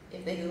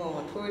if they could go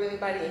on tour with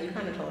anybody, and you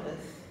kind of told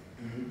us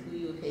who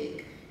you would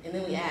pick. And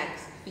then we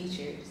asked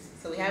features.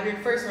 So we have your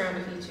first round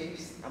of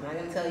features. I'm not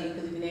going to tell you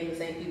because if you name the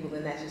same people,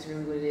 then that's just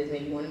really what it is.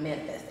 Maybe you want to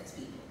manifest those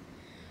people.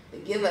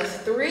 But give us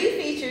 3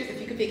 features if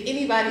you could pick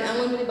anybody,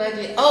 unlimited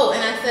budget. Oh,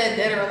 and I said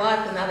dead or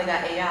alive because now they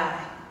got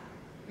AI.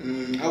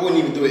 I wouldn't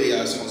even do an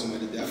AI song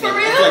somebody did. For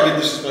real? I feel like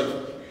it's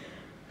disrespectful.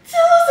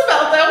 Tell us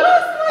about that.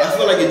 I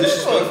feel like it's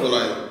disrespectful.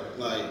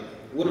 Like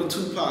what if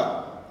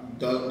Tupac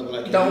don't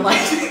like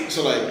it?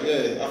 So like,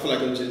 yeah, I feel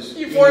like it's just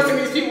you forcing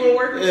these people to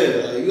work.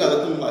 Yeah, like you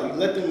gotta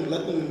let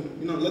them,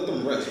 you know, let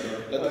them rest, bro.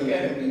 Let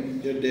them,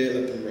 they're dead.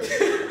 Let them rest.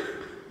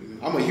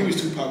 I'm a huge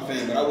Tupac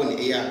fan, but I wouldn't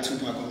AI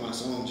Tupac on my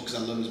songs because I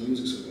love his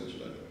music so much.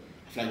 Like,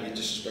 I feel like it's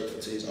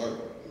disrespectful to his art.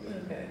 You know?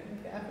 Okay,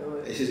 I feel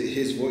it. It's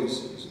his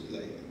voice. It's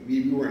like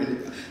we weren't in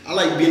it. I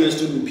like being in the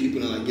studio with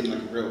people and like getting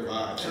like a real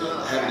vibe. So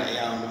like having an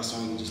AI on my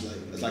song is just like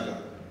it's like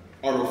a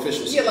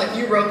artificial. Yeah, like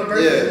you wrote the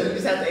verses and you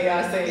just have the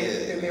AI say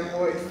it in their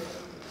voice.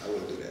 I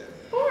wouldn't do that.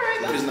 All right,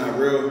 if it's not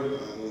real.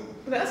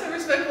 That's a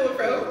respectful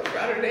approach.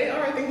 ROTR Dae.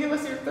 All right, then give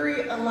us your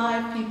 3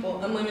 alive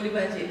people, unlimited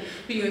budget.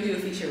 Who you gonna do a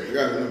feature with? You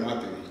gotta remember my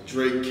 3: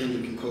 Drake,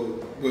 Kendrick, and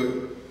Cole. But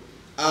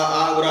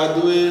what I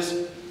do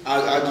is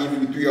I give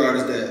you 3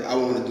 artists that I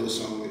want to do a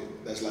song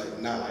with. That's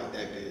like not like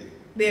that big.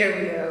 There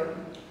we go.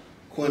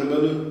 Quinn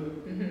Miller.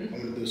 I'm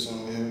gonna do a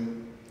song with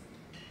him.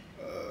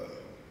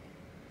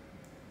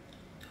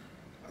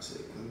 I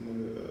said Quinn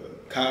Miller.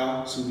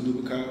 Kyle, Super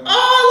Duper Kyle. Oh,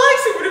 I like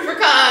Super Duper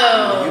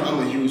Kyle.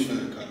 I'm a huge fan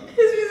of Kyle.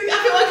 His music,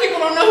 I feel like people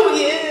don't know who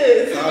he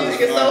is. His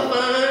music is so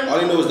fun. All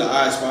they know is the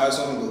I Spy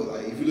song, but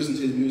like if you listen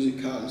to his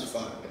music, Kyle is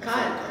fire.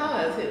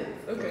 Kyle is his.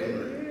 Okay.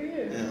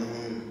 Yeah.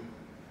 And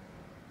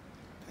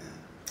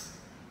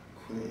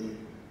Quinn,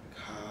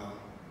 Kyle,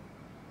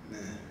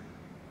 man.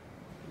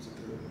 Who's the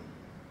 3rd one?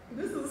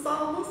 This is a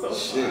solid list so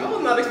far. I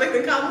was not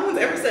expecting Kyle. No one's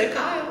ever said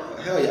Kyle.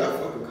 Hell yeah, I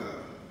fuck with Kyle.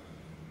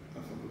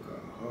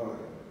 Hard.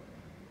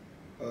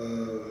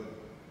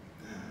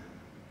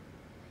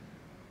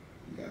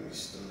 You got me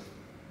stunned.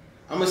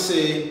 I'm gonna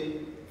say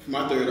for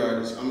my 3rd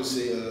artist, I'm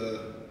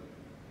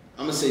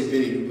gonna say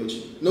Benny the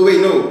Butcher. No wait,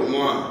 no, I'm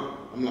on.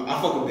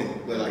 I fuck with Benny,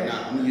 but like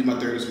nah, I'm gonna use my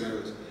 3rd as my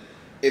artist.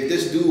 If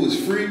this dude was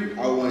free,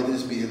 I would want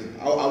this to be him.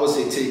 I would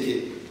say Take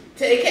It.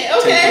 Take It,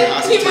 okay.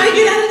 He might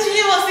get out of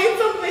jail. I seen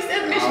someplace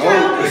that mistrial.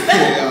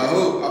 I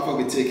hope. I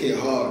fucking Take It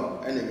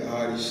hard. That nigga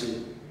hard as shit.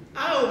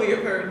 I only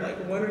have heard like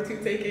 1 or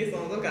 2 Take It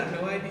songs. I've got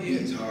no idea.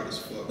 He's hard as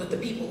fuck. But the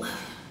people love him.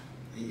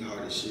 He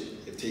hard as shit.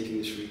 If Take It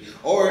was free,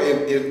 or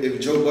if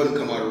Joe Budden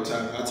come out of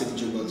retirement, I'll take the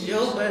Joe Budden.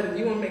 Joe Budden,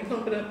 you want to make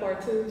Pump It Up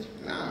Part 2?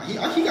 Nah, he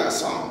got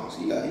songs.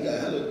 He got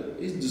hella.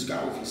 His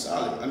discography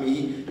solid. I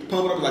mean,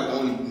 Pump It Up is like the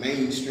only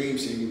mainstream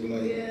single,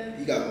 but like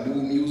he got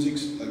new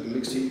musics like the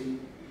mixtape.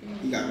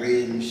 He got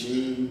Red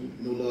Machine,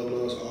 No Love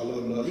Lost, All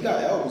Love Love. He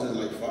got albums that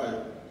like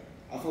fire.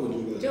 I fuck with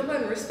Joe Budden. Joe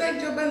Budden,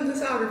 respect Joe Budden's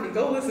discography.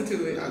 Go listen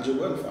to it. Nah, Joe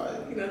Budden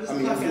fire. You know, I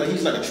mean, I feel like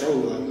he's like a troll.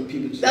 Like when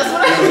people just that's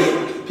what I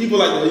mean. People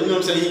like, you know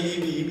what I'm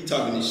saying? He be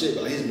talking this shit,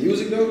 but like his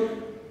music though.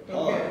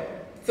 Okay.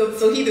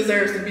 So he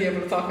deserves to be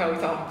able to talk how he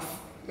talks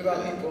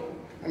about people.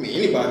 I mean,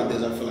 anybody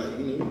does. I feel like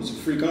it's a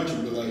free country,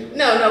 but like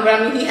no, but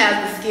I mean he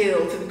has the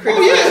skill to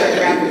criticize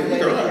rappers that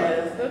he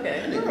has.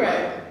 Okay, all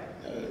right.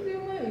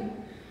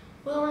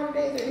 Well, ROTR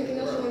Dae, is there anything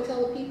else you want to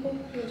tell the people? You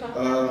want to talk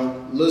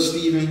about? Lil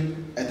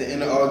Steven at the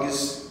end of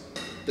August,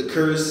 The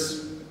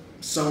Curse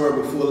somewhere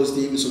before Lil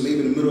Steven, so maybe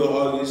in the middle of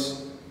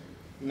August.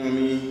 You know what I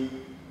mean?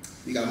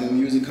 We got more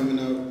music coming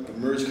out, the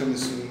merch coming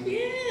soon. Yeah.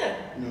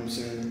 You know what I'm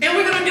saying? And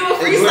we're gonna do a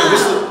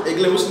freestyle. Hey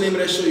Glenn, what's the name of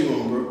that show you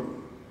on, bro?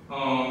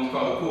 It's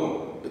called The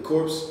Corp. The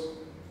Corpse?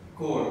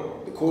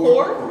 Corp. The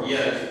Corp?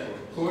 Yes.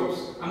 Corpse.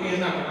 I mean, it's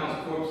not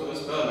pronounced corpse, so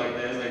it's spelled like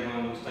that. It's like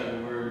one of those type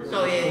of words.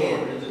 Oh, yeah.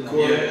 Corp.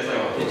 Yeah, it's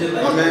like just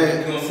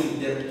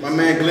my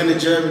man Glenn and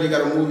Jeremy, they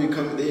got a movie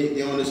coming.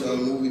 They on this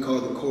movie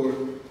called The Corp.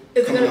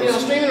 Is it gonna be on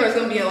streaming or is it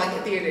gonna be in like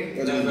a theater?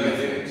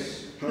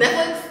 Netflix.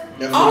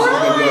 Netflix? All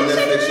right,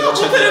 check it out.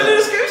 We'll put it in the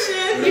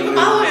description. You can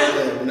follow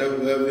him. Yeah,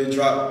 whenever it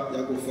drop,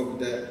 y'all go fuck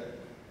with that.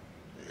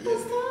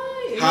 That's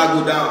tight. How I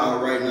Go Down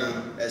out right now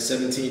at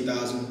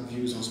 17,000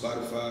 views on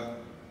Spotify.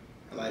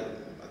 Like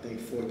I think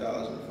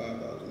 4,000, 5,000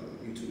 on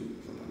YouTube,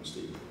 if I'm not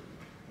mistaken.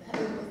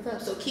 That is what's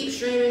up. So keep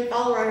streaming.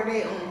 Follow ROTR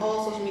Dae on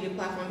all social media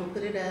platforms. We'll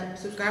put it up.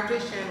 Subscribe to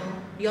his channel.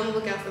 Be on the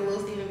lookout for the Lil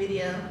Steven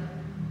video.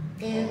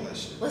 And all that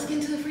shit. Let's get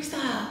into the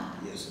freestyle.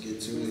 Yes, get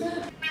to What's it.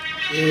 up?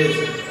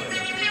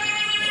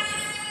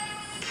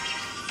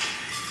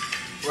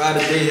 ROTR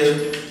Dae here.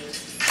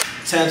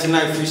 Tam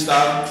Tonight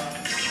freestyle.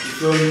 You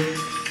feel me?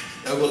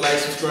 Y'all go like,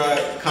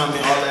 subscribe,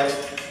 comment, all that.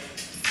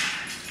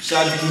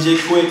 Shout out to DJ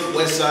Quick,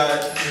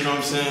 Westside, you know what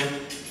I'm saying?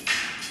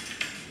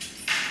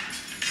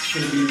 It's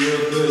gonna be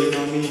real good, you know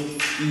what I mean?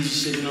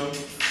 Easy shit, you know?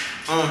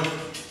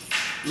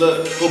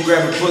 Look, go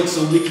grab a book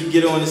so we can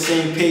get on the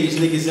same page.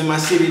 Niggas in my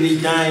city, they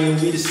dying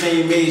and we the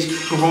same age.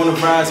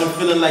 Coronavirus, I'm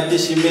feeling like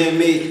this shit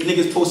man-made.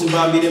 Niggas posting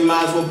about me, they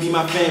might as well be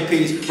my fan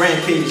page.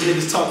 Rampage,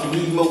 niggas talking,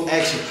 need more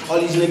action.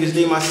 All these niggas,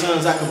 they my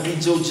sons, I could beat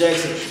Joe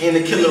Jackson. And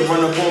the killer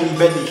run up on me,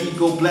 bet the heat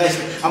go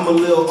blasting. I'm a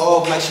little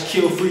off like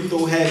Shaquille free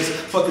throw habits.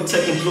 Fuck a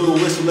tech and blow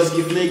the whistle, let's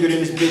get flagrant in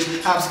this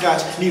bitch.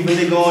 Hopscotch, leave a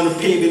nigga on the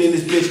pavement in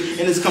this bitch.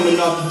 And it's coming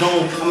off the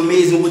dome, I'm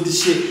amazing with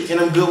this shit. And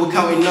I'm good with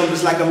counting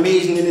numbers like I'm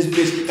Asian in this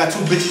bitch. Got 2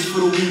 bitches for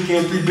the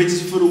weekend, 3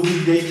 bitches for the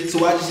weekday.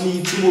 So I just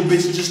need 2 more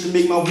bitches just to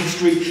make my week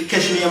straight.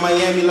 Catch me in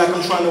Miami like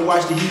I'm trying to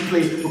watch the Heat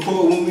play.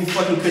 Record when we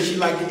fucking cause she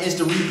like the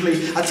instant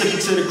replay. I took her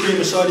to the crib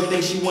and shorty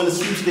think she wanted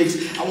sweepstakes.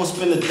 I won't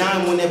spend a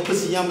dime on that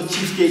pussy, I'm a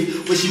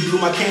cheapskate. When she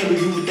blew my candle,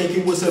 you would think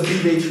it was her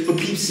B-Day. For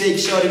peeps sake,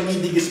 shorty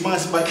need to get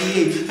sponsored by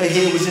EA. Her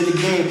head was in the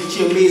game,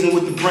 she amazing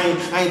with the brain.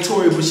 I ain't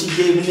Tory, but she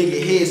gave a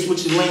nigga head,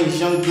 switching lanes.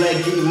 Young black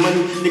getting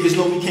money, niggas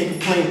know we can't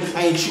complain.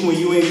 I ain't you and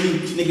you ain't me,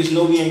 niggas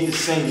know we ain't the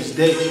same as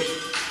they.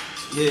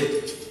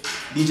 Yeah.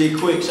 DJ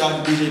Quick, shout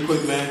out to DJ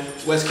Quick, man.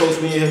 West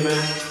Coast, we in here,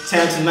 man.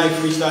 Tam Tonight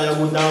freestyle, y'all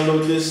go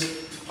download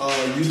this.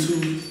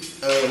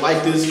 YouTube,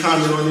 like this,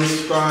 comment on this,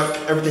 subscribe,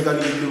 everything I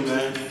need to do,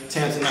 man.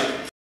 Tam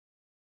Tonight.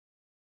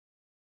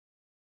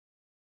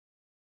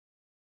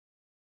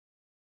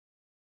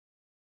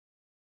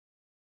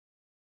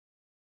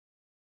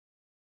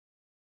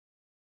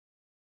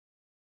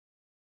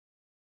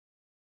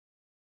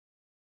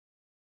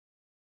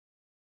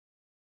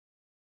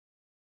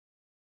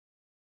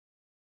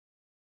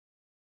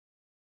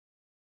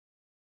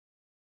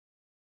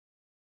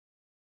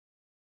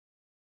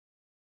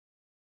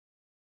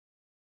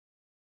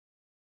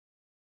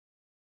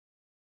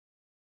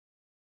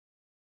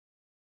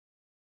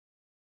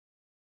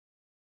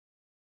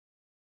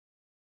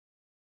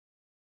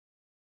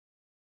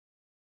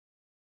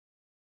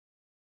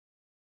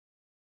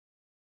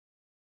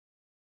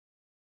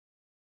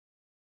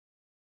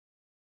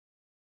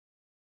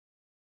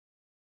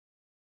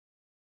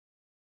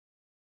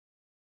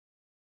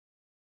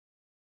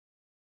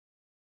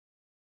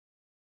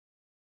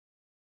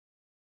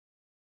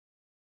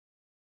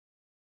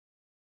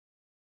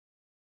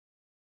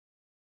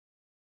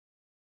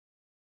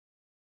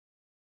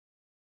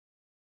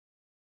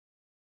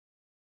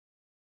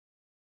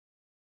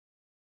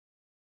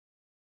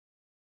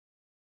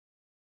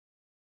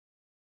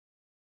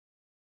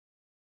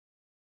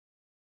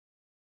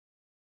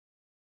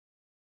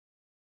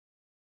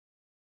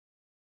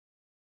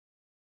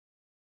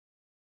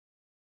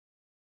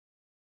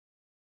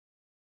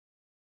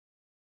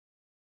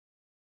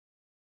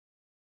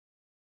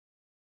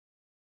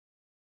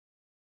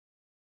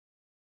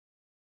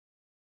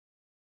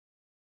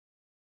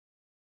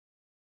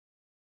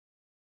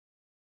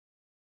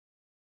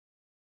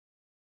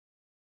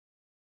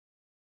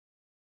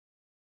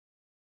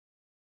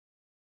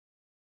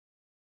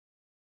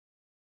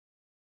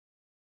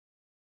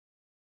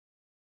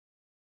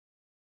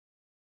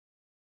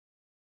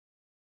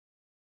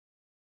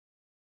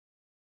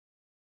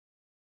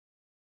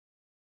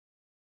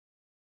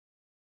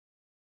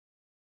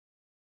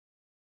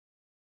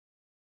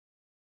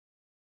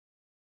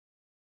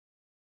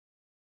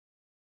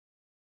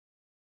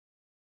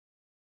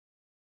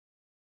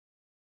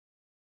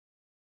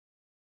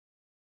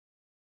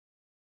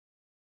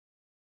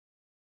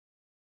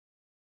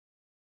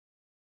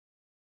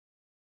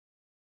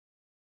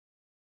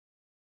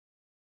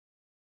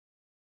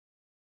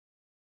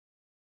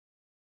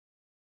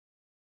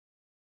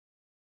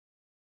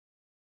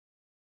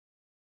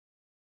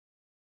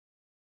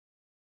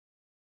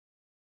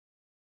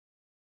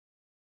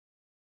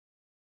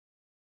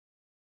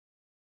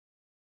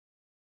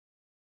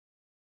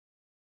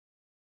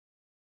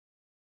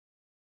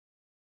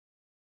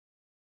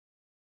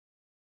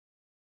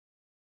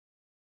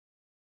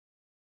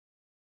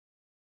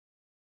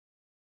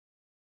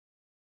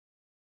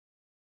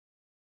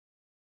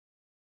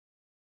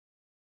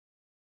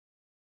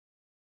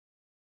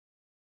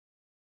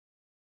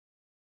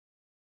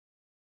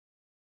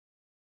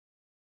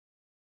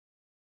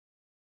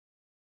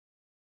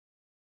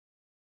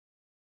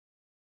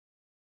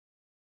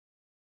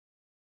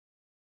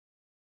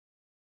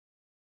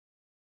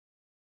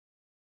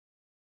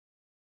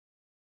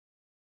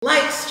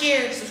 Like,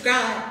 share,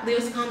 subscribe, leave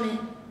us a comment.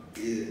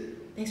 Yeah.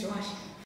 Thanks for watching.